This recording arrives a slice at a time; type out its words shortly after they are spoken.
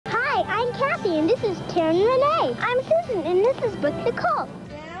Kathy, and this is Taryn Renee. I'm Susan, and this is Brooke Nicole.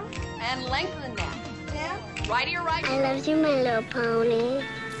 Down, and lengthen that. Down, right ear, right ear. I love you, my little pony.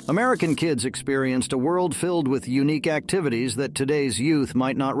 American kids experienced a world filled with unique activities that today's youth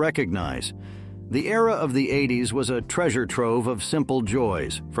might not recognize. The era of the 80s was a treasure trove of simple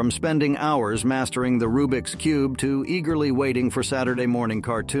joys, from spending hours mastering the Rubik's Cube to eagerly waiting for Saturday morning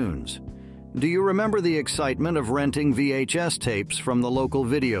cartoons. Do you remember the excitement of renting VHS tapes from the local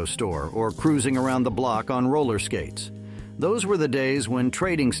video store or cruising around the block on roller skates? Those were the days when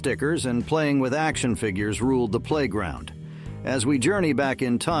trading stickers and playing with action figures ruled the playground. As we journey back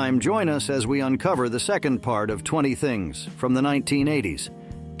in time, join us as we uncover the second part of 20 Things from the 1980s.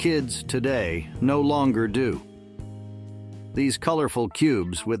 Kids today no longer do. These colorful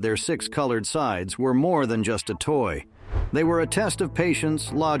cubes with their 6 colored sides were more than just a toy. They were a test of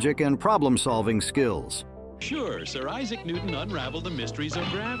patience, logic, and problem-solving skills. Sure, Sir Isaac Newton unraveled the mysteries of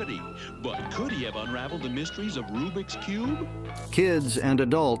gravity, but could he have unraveled the mysteries of Rubik's Cube? Kids and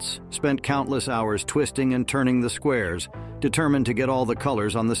adults spent countless hours twisting and turning the squares, determined to get all the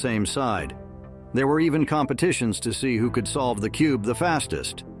colors on the same side. There were even competitions to see who could solve the cube the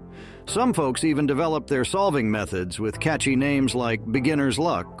fastest. Some folks even developed their solving methods with catchy names like Beginner's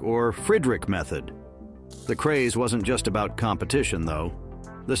Luck or Friedrich Method. The craze wasn't just about competition, though.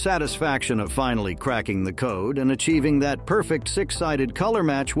 The satisfaction of finally cracking the code and achieving that perfect 6-sided color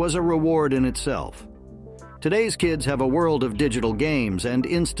match was a reward in itself. Today's kids have a world of digital games and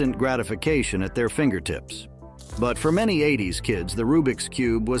instant gratification at their fingertips. But for many 80s kids, the Rubik's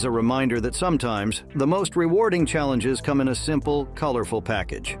Cube was a reminder that sometimes the most rewarding challenges come in a simple, colorful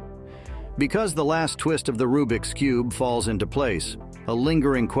package. Because the last twist of the Rubik's Cube falls into place, a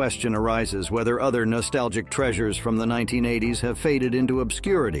lingering question arises whether other nostalgic treasures from the 1980s have faded into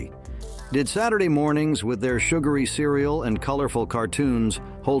obscurity. Did Saturday mornings with their sugary cereal and colorful cartoons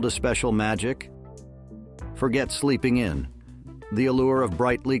hold a special magic? Forget sleeping in. The allure of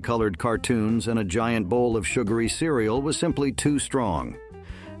brightly colored cartoons and a giant bowl of sugary cereal was simply too strong.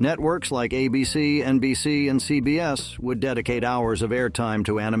 Networks like ABC, NBC, and CBS would dedicate hours of airtime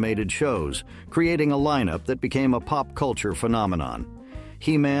to animated shows, creating a lineup that became a pop culture phenomenon.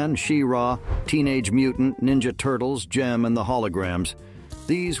 He-Man, She-Ra, Teenage Mutant, Ninja Turtles, Jem, and the Holograms.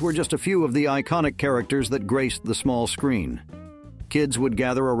 These were just a few of the iconic characters that graced the small screen. Kids would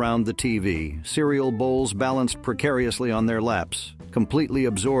gather around the TV, cereal bowls balanced precariously on their laps, completely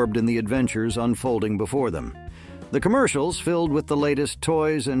absorbed in the adventures unfolding before them. The commercials, filled with the latest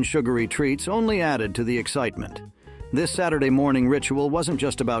toys and sugary treats, only added to the excitement. This Saturday morning ritual wasn't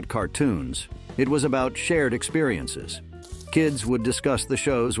just about cartoons. It was about shared experiences. Kids would discuss the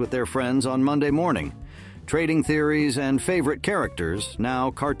shows with their friends on Monday morning. Trading theories and favorite characters, now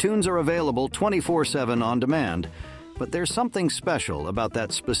cartoons are available 24/7 on demand, but there's something special about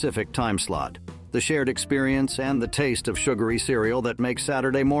that specific time slot. The shared experience and the taste of sugary cereal that makes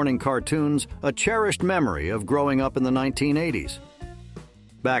Saturday morning cartoons a cherished memory of growing up in the 1980s.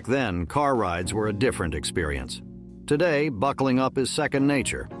 Back then, car rides were a different experience. Today, buckling up is second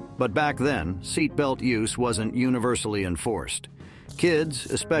nature, but back then, seatbelt use wasn't universally enforced.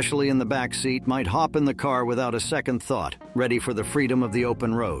 Kids, especially in the back seat, might hop in the car without a second thought, ready for the freedom of the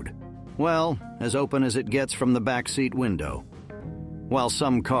open road. Well, as open as it gets from the back seat window. While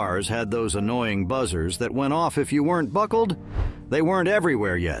some cars had those annoying buzzers that went off if you weren't buckled, they weren't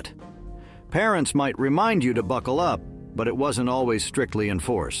everywhere yet. Parents might remind you to buckle up, but it wasn't always strictly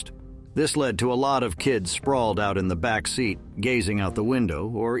enforced. This led to a lot of kids sprawled out in the back seat, gazing out the window,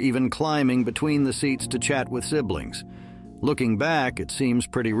 or even climbing between the seats to chat with siblings. Looking back, it seems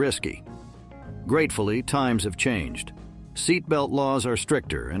pretty risky. Gratefully, times have changed. Seatbelt laws are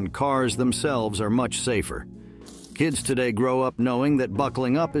stricter, and cars themselves are much safer. Kids today grow up knowing that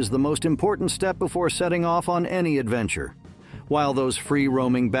buckling up is the most important step before setting off on any adventure. While those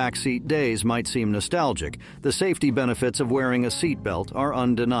free-roaming backseat days might seem nostalgic, the safety benefits of wearing a seatbelt are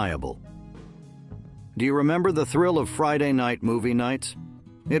undeniable. Do you remember the thrill of Friday night movie nights?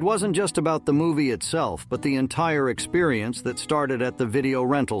 It wasn't just about the movie itself, but the entire experience that started at the video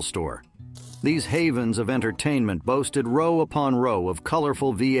rental store. These havens of entertainment boasted row upon row of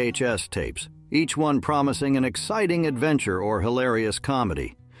colorful VHS tapes, each one promising an exciting adventure or hilarious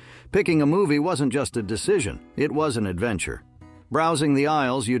comedy. Picking a movie wasn't just a decision, it was an adventure. Browsing the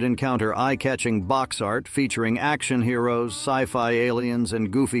aisles, you'd encounter eye-catching box art featuring action heroes, sci-fi aliens,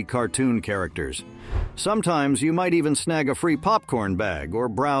 and goofy cartoon characters. Sometimes you might even snag a free popcorn bag or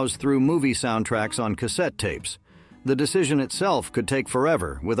browse through movie soundtracks on cassette tapes. The decision itself could take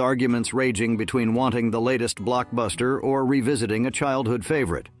forever, with arguments raging between wanting the latest blockbuster or revisiting a childhood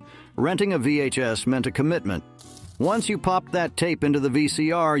favorite. Renting a VHS meant a commitment. Once you popped that tape into the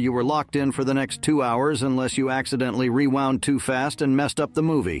VCR, you were locked in for the next 2 hours unless you accidentally rewound too fast and messed up the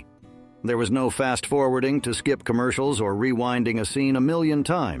movie. There was no fast-forwarding to skip commercials or rewinding a scene a million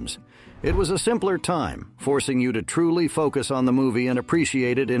times. It was a simpler time, forcing you to truly focus on the movie and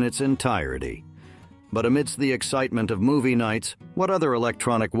appreciate it in its entirety. But amidst the excitement of movie nights, what other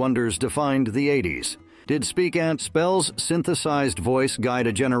electronic wonders defined the 80s? Did Speak and Spell's synthesized voice guide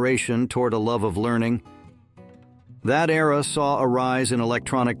a generation toward a love of learning? That era saw a rise in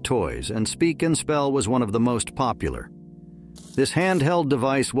electronic toys, and Speak and Spell was one of the most popular. This handheld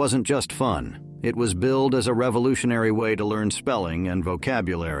device wasn't just fun. It was billed as a revolutionary way to learn spelling and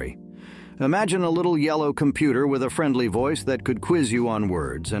vocabulary. Imagine a little yellow computer with a friendly voice that could quiz you on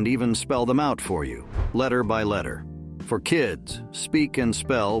words and even spell them out for you, letter by letter. For kids, Speak and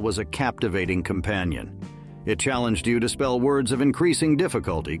Spell was a captivating companion. It challenged you to spell words of increasing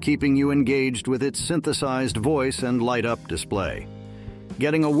difficulty, keeping you engaged with its synthesized voice and light-up display.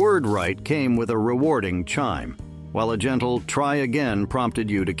 Getting a word right came with a rewarding chime, while a gentle try again prompted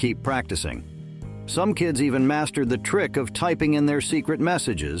you to keep practicing. Some kids even mastered the trick of typing in their secret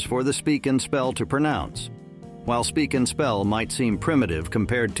messages for the Speak and Spell to pronounce. While Speak and Spell might seem primitive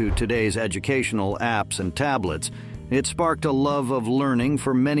compared to today's educational apps and tablets, it sparked a love of learning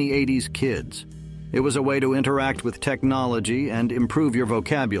for many 80s kids. It was a way to interact with technology and improve your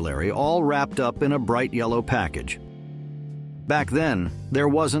vocabulary, all wrapped up in a bright yellow package. Back then, there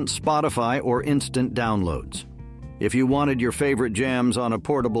wasn't Spotify or instant downloads. If you wanted your favorite jams on a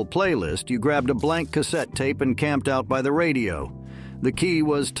portable playlist, you grabbed a blank cassette tape and camped out by the radio. The key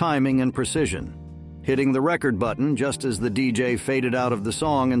was timing and precision. Hitting the record button just as the DJ faded out of the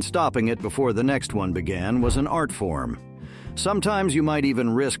song and stopping it before the next one began was an art form. Sometimes you might even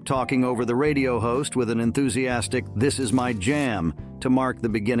risk talking over the radio host with an enthusiastic "This is my jam" to mark the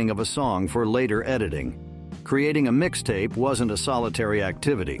beginning of a song for later editing. Creating a mixtape wasn't a solitary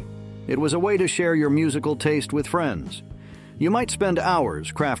activity. It was a way to share your musical taste with friends. You might spend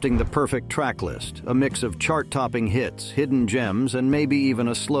hours crafting the perfect track list, a mix of chart-topping hits, hidden gems, and maybe even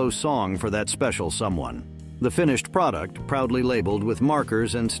a slow song for that special someone. The finished product, proudly labeled with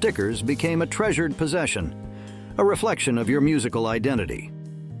markers and stickers, became a treasured possession, a reflection of your musical identity.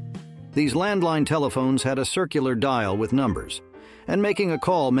 These landline telephones had a circular dial with numbers, and making a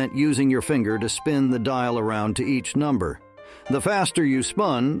call meant using your finger to spin the dial around to each number. The faster you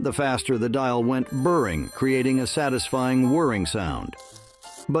spun, the faster the dial went burring, creating a satisfying whirring sound.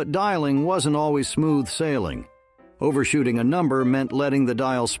 But dialing wasn't always smooth sailing. Overshooting a number meant letting the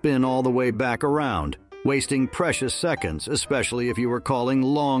dial spin all the way back around, wasting precious seconds, especially if you were calling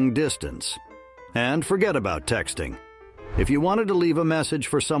long distance. And forget about texting. If you wanted to leave a message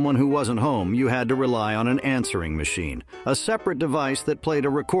for someone who wasn't home, you had to rely on an answering machine, a separate device that played a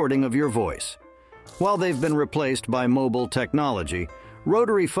recording of your voice. While they've been replaced by mobile technology,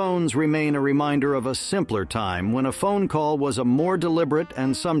 rotary phones remain a reminder of a simpler time when a phone call was a more deliberate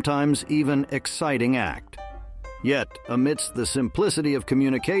and sometimes even exciting act. Yet, amidst the simplicity of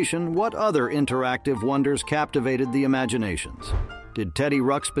communication, what other interactive wonders captivated the imaginations? Did Teddy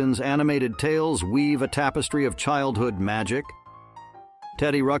Ruxpin's animated tales weave a tapestry of childhood magic?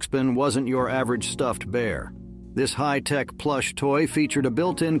 Teddy Ruxpin wasn't your average stuffed bear. This high-tech plush toy featured a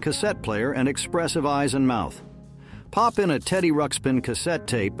built-in cassette player and expressive eyes and mouth. Pop in a Teddy Ruxpin cassette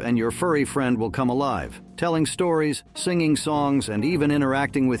tape and your furry friend will come alive, telling stories, singing songs, and even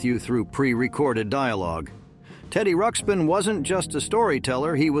interacting with you through pre-recorded dialogue. Teddy Ruxpin wasn't just a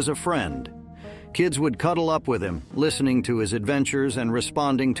storyteller, he was a friend. Kids would cuddle up with him, listening to his adventures and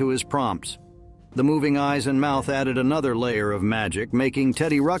responding to his prompts. The moving eyes and mouth added another layer of magic, making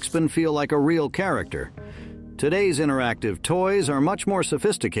Teddy Ruxpin feel like a real character. Today's interactive toys are much more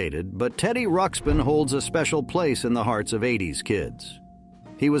sophisticated, but Teddy Ruxpin holds a special place in the hearts of 80s kids.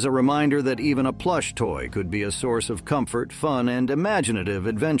 He was a reminder that even a plush toy could be a source of comfort, fun, and imaginative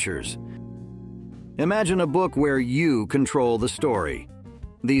adventures. Imagine a book where you control the story.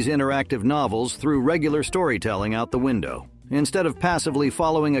 These interactive novels threw regular storytelling out the window. Instead of passively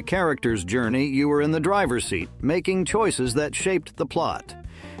following a character's journey, you were in the driver's seat, making choices that shaped the plot.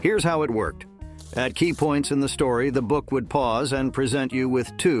 Here's how it worked. At key points in the story, the book would pause and present you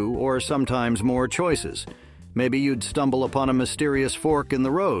with 2 or sometimes more choices. Maybe you'd stumble upon a mysterious fork in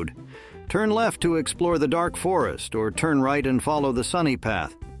the road. Turn left to explore the dark forest, or turn right and follow the sunny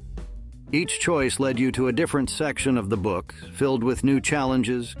path. Each choice led you to a different section of the book, filled with new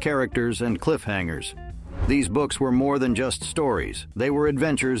challenges, characters, and cliffhangers. These books were more than just stories. They were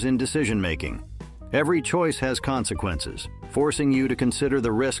adventures in decision-making. Every choice has consequences, forcing you to consider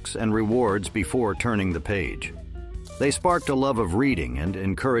the risks and rewards before turning the page. They sparked a love of reading and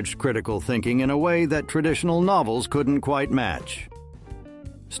encouraged critical thinking in a way that traditional novels couldn't quite match.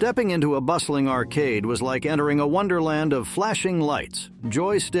 Stepping into a bustling arcade was like entering a wonderland of flashing lights,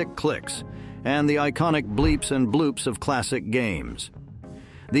 joystick clicks, and the iconic bleeps and bloops of classic games.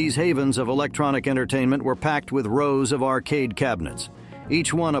 These havens of electronic entertainment were packed with rows of arcade cabinets,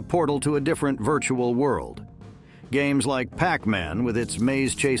 each one a portal to a different virtual world. Games like Pac-Man, with its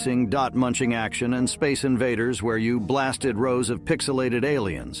maze-chasing, dot-munching action, and Space Invaders, where you blasted rows of pixelated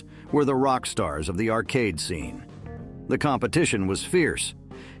aliens, were the rock stars of the arcade scene. The competition was fierce.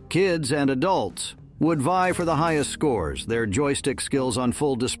 Kids and adults would vie for the highest scores, their joystick skills on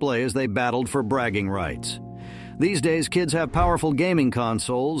full display as they battled for bragging rights. These days, kids have powerful gaming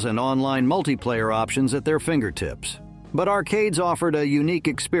consoles and online multiplayer options at their fingertips. But arcades offered a unique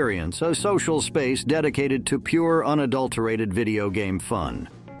experience, a social space dedicated to pure, unadulterated video game fun.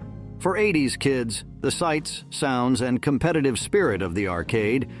 For 80s kids, the sights, sounds, and competitive spirit of the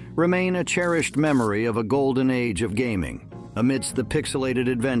arcade remain a cherished memory of a golden age of gaming. Amidst the pixelated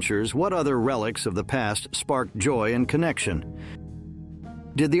adventures, what other relics of the past sparked joy and connection?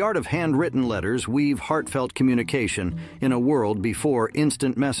 Did the art of handwritten letters weave heartfelt communication in a world before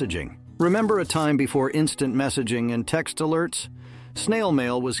instant messaging? Remember a time before instant messaging and text alerts? Snail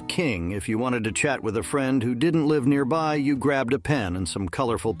mail was king. If you wanted to chat with a friend who didn't live nearby, you grabbed a pen and some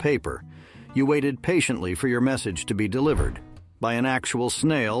colorful paper. You waited patiently for your message to be delivered. By an actual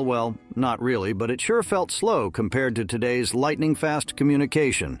snail, well, not really, but it sure felt slow compared to today's lightning-fast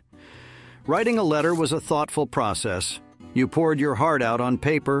communication. Writing a letter was a thoughtful process. You poured your heart out on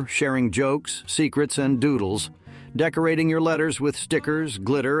paper, sharing jokes, secrets, and doodles. Decorating your letters with stickers,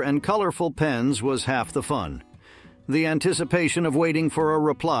 glitter, and colorful pens was half the fun. The anticipation of waiting for a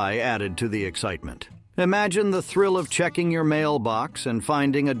reply added to the excitement. Imagine the thrill of checking your mailbox and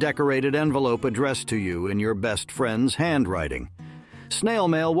finding a decorated envelope addressed to you in your best friend's handwriting. Snail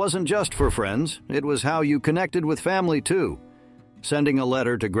mail wasn't just for friends, it was how you connected with family too. Sending a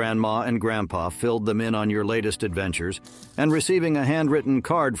letter to Grandma and Grandpa filled them in on your latest adventures, and receiving a handwritten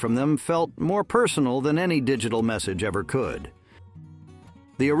card from them felt more personal than any digital message ever could.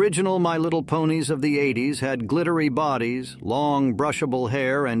 The original My Little Ponies of the 80s had glittery bodies, long brushable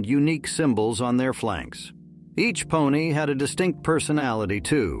hair, and unique symbols on their flanks. Each pony had a distinct personality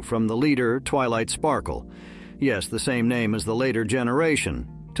too, from the leader, Twilight Sparkle, yes, the same name as the later generation,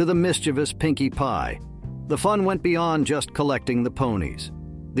 to the mischievous Pinkie Pie. The fun went beyond just collecting the ponies.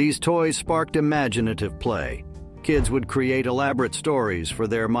 These toys sparked imaginative play. Kids would create elaborate stories for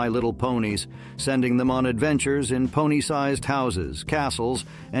their My Little Ponies, sending them on adventures in pony-sized houses, castles,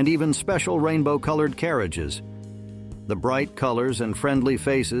 and even special rainbow-colored carriages. The bright colors and friendly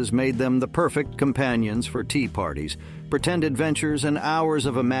faces made them the perfect companions for tea parties, pretend adventures, and hours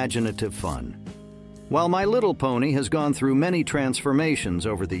of imaginative fun. While My Little Pony has gone through many transformations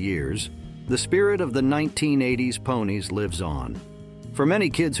over the years, the spirit of the 1980s ponies lives on. For many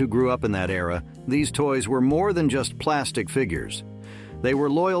kids who grew up in that era, these toys were more than just plastic figures. They were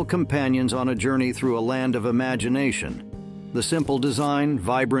loyal companions on a journey through a land of imagination. The simple design,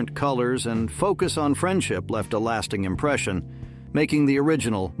 vibrant colors, and focus on friendship left a lasting impression, making the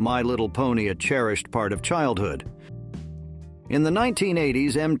original My Little Pony a cherished part of childhood. In the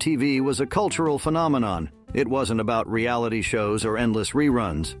 1980s, MTV was a cultural phenomenon. It wasn't about reality shows or endless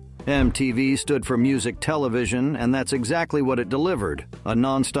reruns. MTV stood for music television, and that's exactly what it delivered, a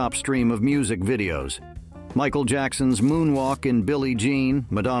non-stop stream of music videos. Michael Jackson's moonwalk in Billie Jean,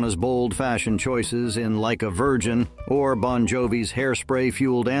 Madonna's bold fashion choices in Like a Virgin, or Bon Jovi's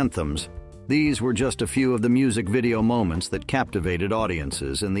hairspray-fueled anthems. These were just a few of the music video moments that captivated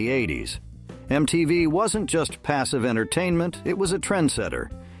audiences in the 80s. MTV wasn't just passive entertainment, it was a trendsetter.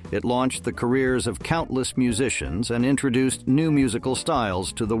 It launched the careers of countless musicians and introduced new musical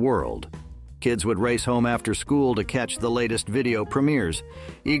styles to the world. Kids would race home after school to catch the latest video premieres,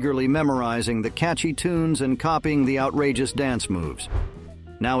 eagerly memorizing the catchy tunes and copying the outrageous dance moves.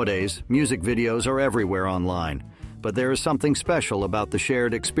 Nowadays, music videos are everywhere online, but there is something special about the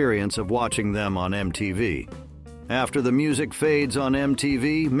shared experience of watching them on MTV. After the music fades on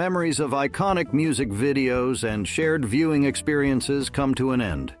MTV, memories of iconic music videos and shared viewing experiences come to an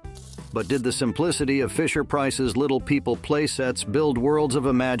end. But did the simplicity of Fisher-Price's Little People playsets build worlds of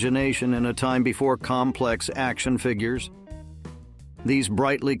imagination in a time before complex action figures? These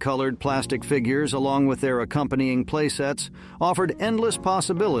brightly colored plastic figures, along with their accompanying playsets, offered endless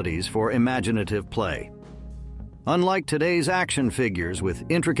possibilities for imaginative play. Unlike today's action figures with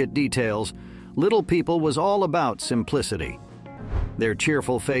intricate details, Little People was all about simplicity. Their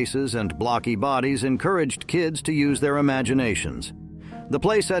cheerful faces and blocky bodies encouraged kids to use their imaginations. The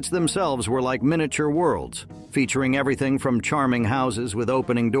playsets themselves were like miniature worlds, featuring everything from charming houses with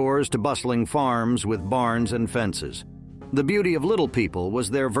opening doors to bustling farms with barns and fences. The beauty of Little People was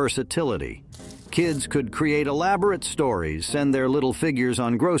their versatility. Kids could create elaborate stories, send their little figures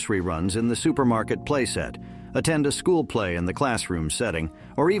on grocery runs in the supermarket playset, attend a school play in the classroom setting,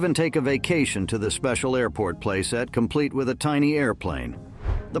 or even take a vacation to the special airport playset complete with a tiny airplane.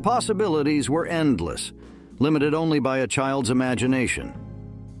 The possibilities were endless, limited only by a child's imagination.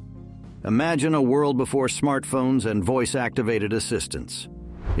 Imagine a world before smartphones and voice-activated assistants.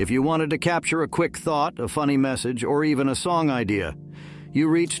 If you wanted to capture a quick thought, a funny message, or even a song idea, you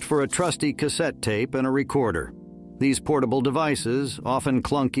reached for a trusty cassette tape and a recorder. These portable devices, often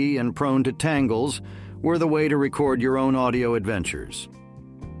clunky and prone to tangles, were the way to record your own audio adventures.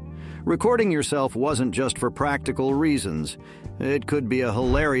 Recording yourself wasn't just for practical reasons. It could be a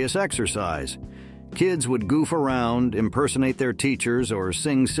hilarious exercise. Kids would goof around, impersonate their teachers, or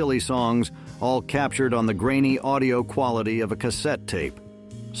sing silly songs, all captured on the grainy audio quality of a cassette tape.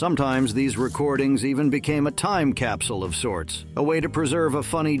 Sometimes these recordings even became a time capsule of sorts, a way to preserve a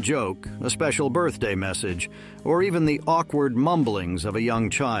funny joke, a special birthday message, or even the awkward mumblings of a young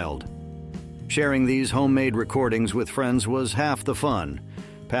child. Sharing these homemade recordings with friends was half the fun.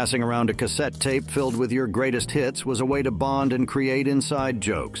 Passing around a cassette tape filled with your greatest hits was a way to bond and create inside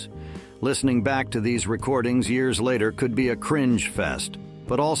jokes. Listening back to these recordings years later could be a cringe fest,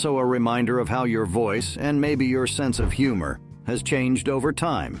 but also a reminder of how your voice, and maybe your sense of humor, has changed over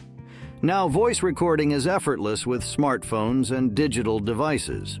time. Now, voice recording is effortless with smartphones and digital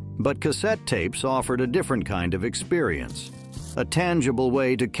devices, but cassette tapes offered a different kind of experience, a tangible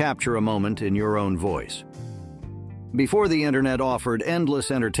way to capture a moment in your own voice. Before the internet offered endless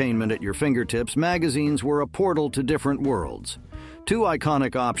entertainment at your fingertips, magazines were a portal to different worlds. Two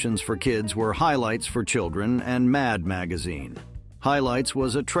iconic options for kids were Highlights for Children and Mad Magazine. Highlights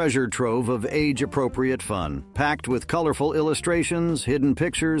was a treasure trove of age-appropriate fun, packed with colorful illustrations, hidden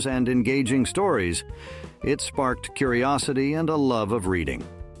pictures, and engaging stories. It sparked curiosity and a love of reading.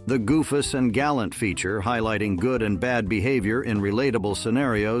 The Goofus and Gallant feature, highlighting good and bad behavior in relatable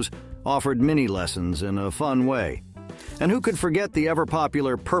scenarios, offered mini-lessons in a fun way. And who could forget the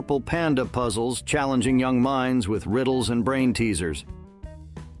ever-popular Purple Panda puzzles, challenging young minds with riddles and brain teasers?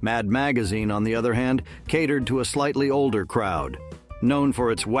 Mad Magazine, on the other hand, catered to a slightly older crowd. Known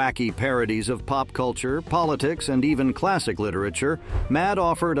for its wacky parodies of pop culture, politics, and even classic literature, Mad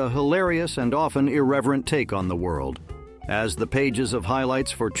offered a hilarious and often irreverent take on the world. As the pages of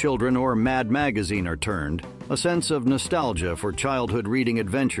Highlights for Children or Mad Magazine are turned, a sense of nostalgia for childhood reading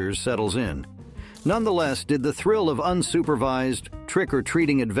adventures settles in. Nonetheless, did the thrill of unsupervised,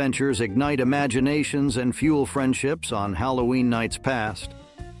 trick-or-treating adventures ignite imaginations and fuel friendships on Halloween nights past?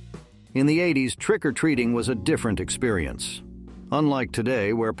 In the 80s, trick-or-treating was a different experience. Unlike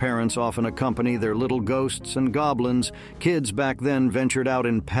today, where parents often accompany their little ghosts and goblins, kids back then ventured out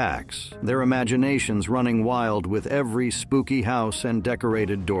in packs, their imaginations running wild with every spooky house and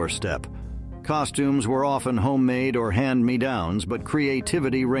decorated doorstep. Costumes were often homemade or hand-me-downs, but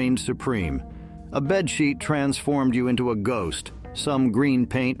creativity reigned supreme. A bedsheet transformed you into a ghost, some green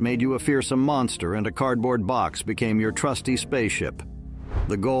paint made you a fearsome monster, and a cardboard box became your trusty spaceship.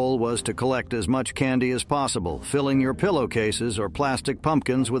 The goal was to collect as much candy as possible, filling your pillowcases or plastic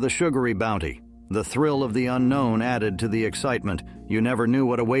pumpkins with a sugary bounty. The thrill of the unknown added to the excitement. You never knew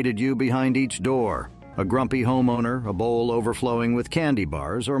what awaited you behind each door. A grumpy homeowner, a bowl overflowing with candy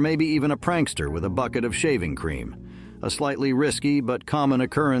bars, or maybe even a prankster with a bucket of shaving cream. A slightly risky but common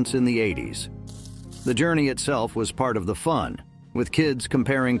occurrence in the 80s. The journey itself was part of the fun, with kids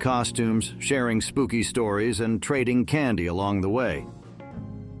comparing costumes, sharing spooky stories, and trading candy along the way.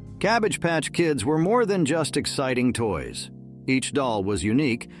 Cabbage Patch Kids were more than just exciting toys. Each doll was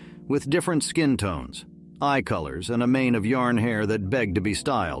unique, with different skin tones, eye colors, and a mane of yarn hair that begged to be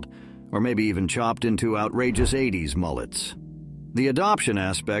styled, or maybe even chopped into outrageous 80s mullets. The adoption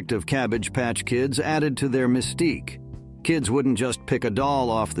aspect of Cabbage Patch Kids added to their mystique. Kids wouldn't just pick a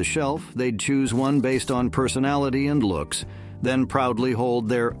doll off the shelf, they'd choose one based on personality and looks, then proudly hold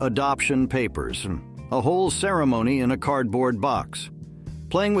their adoption papers, a whole ceremony in a cardboard box.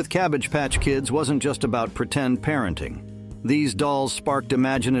 Playing with Cabbage Patch Kids wasn't just about pretend parenting. These dolls sparked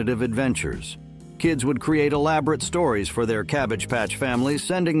imaginative adventures. Kids would create elaborate stories for their Cabbage Patch families,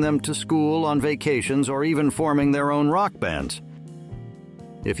 sending them to school, on vacations, or even forming their own rock bands.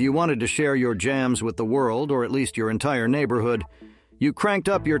 If you wanted to share your jams with the world, or at least your entire neighborhood, you cranked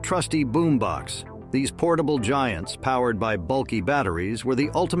up your trusty boombox. These portable giants, powered by bulky batteries, were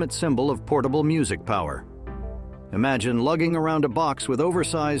the ultimate symbol of portable music power. Imagine lugging around a box with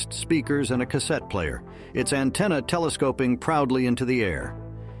oversized speakers and a cassette player, its antenna telescoping proudly into the air.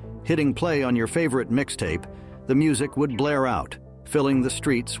 Hitting play on your favorite mixtape, the music would blare out, filling the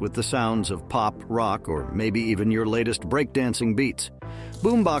streets with the sounds of pop, rock, or maybe even your latest breakdancing beats.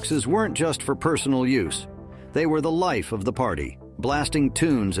 Boomboxes weren't just for personal use. They were the life of the party, blasting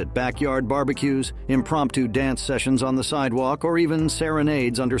tunes at backyard barbecues, impromptu dance sessions on the sidewalk, or even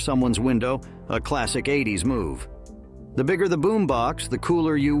serenades under someone's window, a classic 80s move. The bigger the boombox, the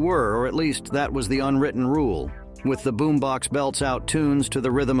cooler you were, or at least that was the unwritten rule. With the boombox belts out tunes to the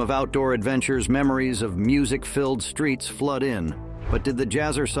rhythm of outdoor adventures, memories of music-filled streets flood in. But did the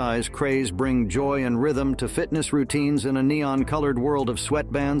jazzercise craze bring joy and rhythm to fitness routines in a neon-colored world of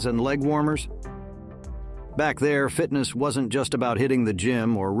sweatbands and leg warmers? Back there, fitness wasn't just about hitting the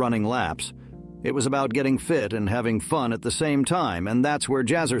gym or running laps. It was about getting fit and having fun at the same time, and that's where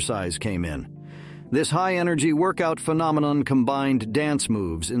jazzercise came in. This high-energy workout phenomenon combined dance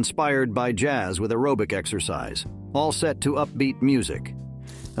moves inspired by jazz with aerobic exercise, all set to upbeat music.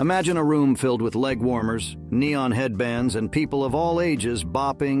 Imagine a room filled with leg warmers, neon headbands, and people of all ages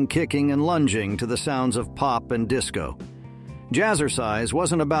bopping, kicking, and lunging to the sounds of pop and disco. Jazzercise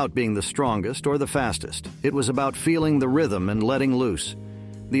wasn't about being the strongest or the fastest. It was about feeling the rhythm and letting loose.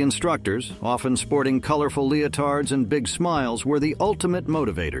 The instructors, often sporting colorful leotards and big smiles, were the ultimate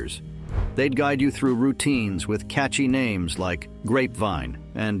motivators. They'd guide you through routines with catchy names like Grapevine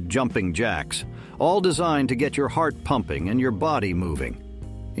and Jumping Jacks, all designed to get your heart pumping and your body moving.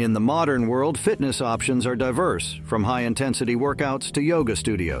 In the modern world, fitness options are diverse, from high-intensity workouts to yoga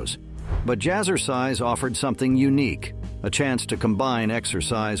studios. But jazzercise offered something unique, a chance to combine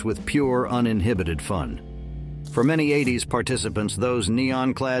exercise with pure, uninhibited fun. For many 80s participants, those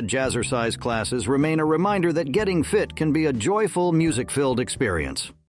neon-clad jazzercise classes remain a reminder that getting fit can be a joyful, music-filled experience.